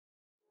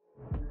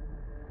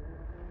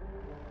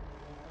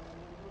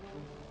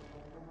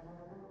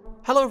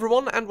Hello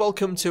everyone and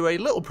welcome to a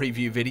little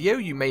preview video.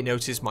 You may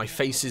notice my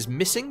face is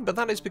missing, but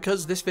that is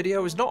because this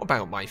video is not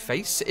about my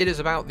face, it is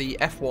about the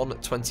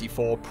F1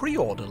 24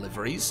 pre-order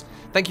liveries.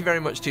 Thank you very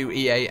much to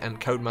EA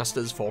and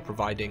Codemasters for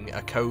providing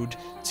a code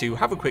to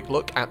have a quick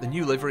look at the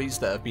new liveries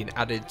that have been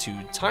added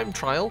to time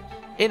trial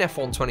in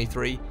F1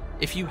 23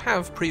 if you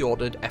have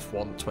pre-ordered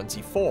F1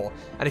 24.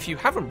 And if you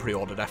haven't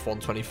pre-ordered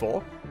F1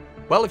 24,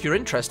 well, if you're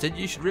interested,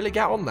 you should really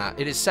get on that.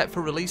 It is set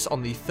for release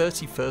on the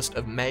 31st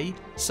of May,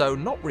 so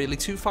not really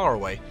too far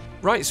away.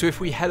 Right, so if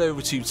we head over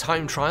to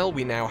Time Trial,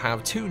 we now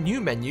have two new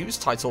menus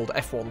titled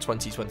F1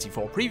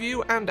 2024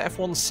 Preview and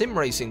F1 Sim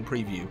Racing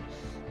Preview.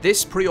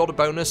 This pre-order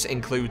bonus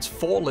includes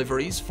 4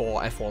 liveries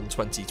for F1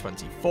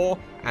 2024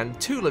 and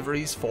 2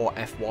 liveries for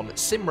F1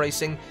 Sim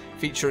Racing,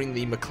 featuring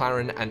the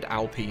McLaren and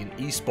Alpine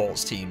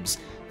esports teams.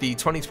 The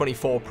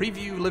 2024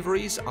 preview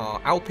liveries are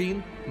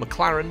Alpine,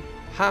 McLaren,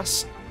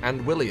 Haas,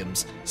 and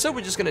Williams. So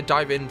we're just going to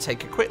dive in,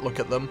 take a quick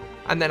look at them,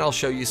 and then I'll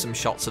show you some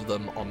shots of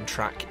them on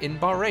track in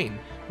Bahrain,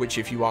 which,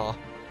 if you are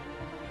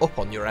up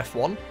on your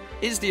F1,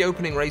 is the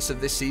opening race of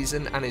this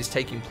season and is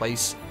taking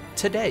place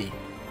today.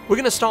 We're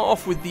going to start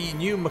off with the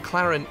new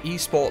McLaren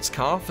esports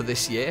car for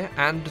this year,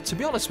 and to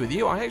be honest with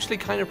you, I actually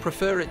kind of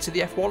prefer it to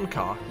the F1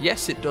 car.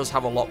 Yes, it does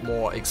have a lot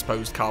more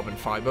exposed carbon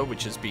fibre,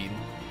 which has been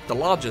the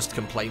largest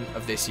complaint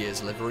of this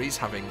year's liveries,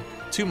 having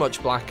too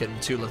much black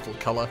and too little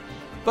colour.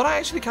 But I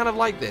actually kind of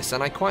like this,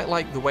 and I quite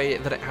like the way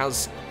that it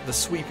has the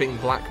sweeping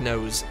black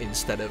nose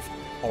instead of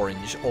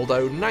orange,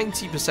 although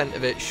 90%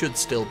 of it should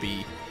still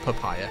be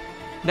papaya.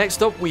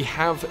 Next up we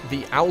have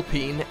the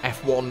Alpine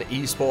F1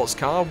 esports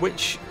car,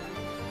 which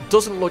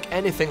doesn't look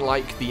anything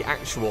like the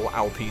actual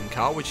Alpine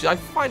car, which I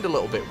find a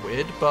little bit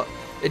weird, but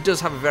it does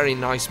have a very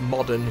nice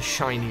modern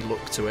shiny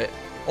look to it,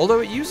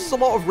 although it uses a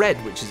lot of red,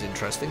 which is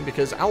interesting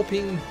because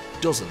Alpine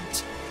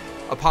doesn't,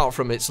 apart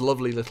from its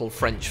lovely little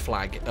French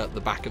flag at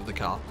the back of the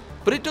car.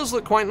 But it does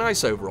look quite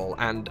nice overall,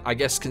 and I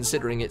guess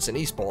considering it's an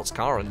esports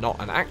car and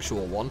not an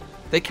actual one,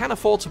 they can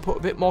afford to put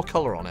a bit more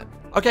colour on it.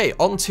 Okay,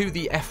 on to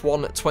the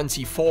F1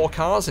 24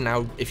 cars, and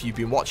now if you've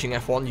been watching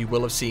F1 you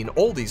will have seen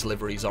all these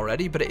liveries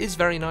already, but it is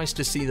very nice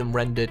to see them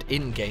rendered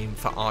in-game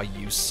for our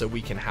use so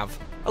we can have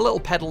a little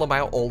pedal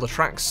about all the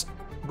tracks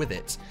with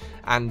it.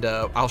 And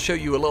I'll show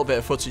you a little bit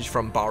of footage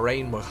from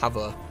Bahrain. We'll have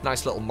a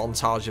nice little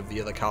montage of the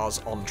other cars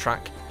on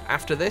track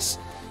after this.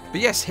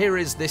 But yes, here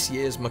is this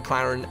year's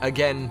McLaren,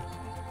 again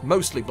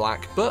mostly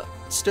black, but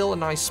still a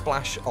nice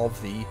splash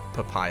of the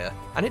papaya.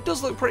 And it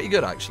does look pretty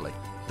good actually.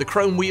 The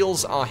chrome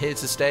wheels are here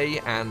to stay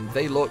and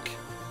they look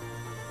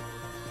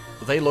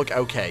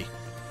okay.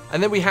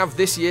 And then we have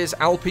this year's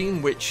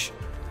Alpine, which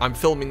I'm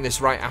filming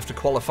this right after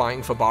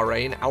qualifying for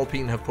Bahrain.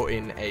 Alpine have put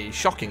in a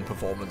shocking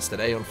performance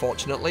today,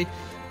 unfortunately,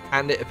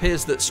 and it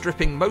appears that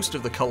stripping most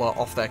of the colour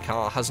off their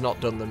car has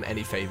not done them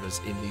any favours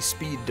in the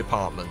speed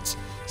department.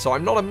 So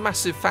I'm not a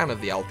massive fan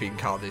of the Alpine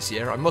car this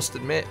year, I must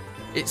admit.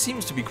 It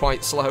seems to be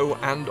quite slow,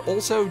 and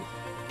also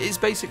is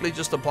basically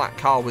just a black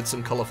car with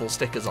some colourful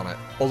stickers on it.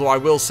 Although I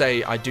will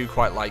say I do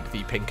quite like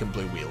the pink and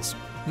blue wheels.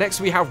 Next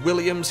we have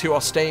Williams, who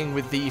are staying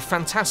with the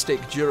fantastic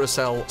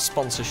Duracell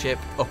sponsorship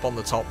up on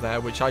the top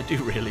there, which I do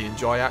really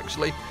enjoy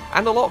actually.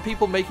 And a lot of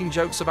people making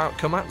jokes about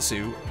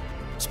Komatsu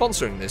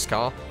sponsoring this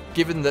car,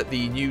 given that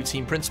the new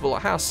team principal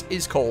at Haas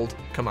is called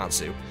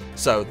Komatsu.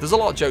 So there's a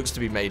lot of jokes to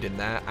be made in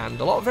there, and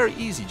a lot of very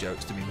easy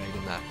jokes to be made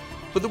in there.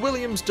 But the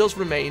Williams does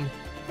remain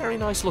very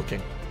nice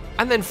looking.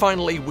 And then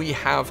finally we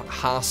have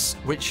Haas,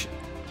 which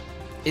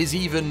is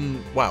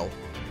even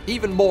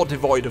more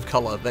devoid of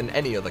colour than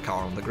any other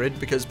car on the grid,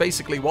 because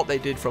basically what they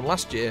did from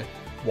last year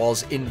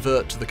was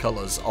invert the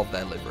colours of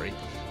their livery.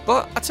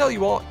 But I tell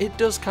you what, it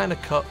does kind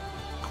of cut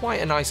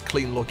quite a nice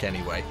clean look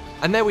anyway.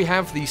 And there we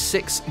have the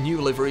 6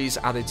 new liveries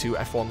added to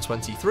F1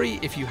 23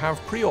 if you have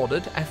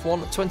pre-ordered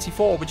F1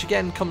 24, which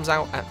again comes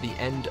out at the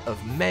end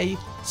of May,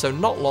 so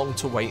not long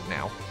to wait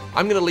now.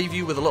 I'm going to leave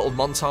you with a little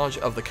montage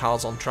of the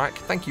cars on track.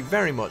 Thank you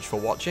very much for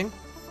watching.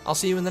 I'll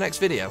see you in the next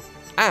video.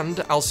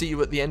 And I'll see you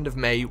at the end of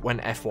May when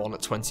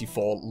F1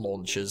 24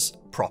 launches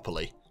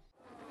properly.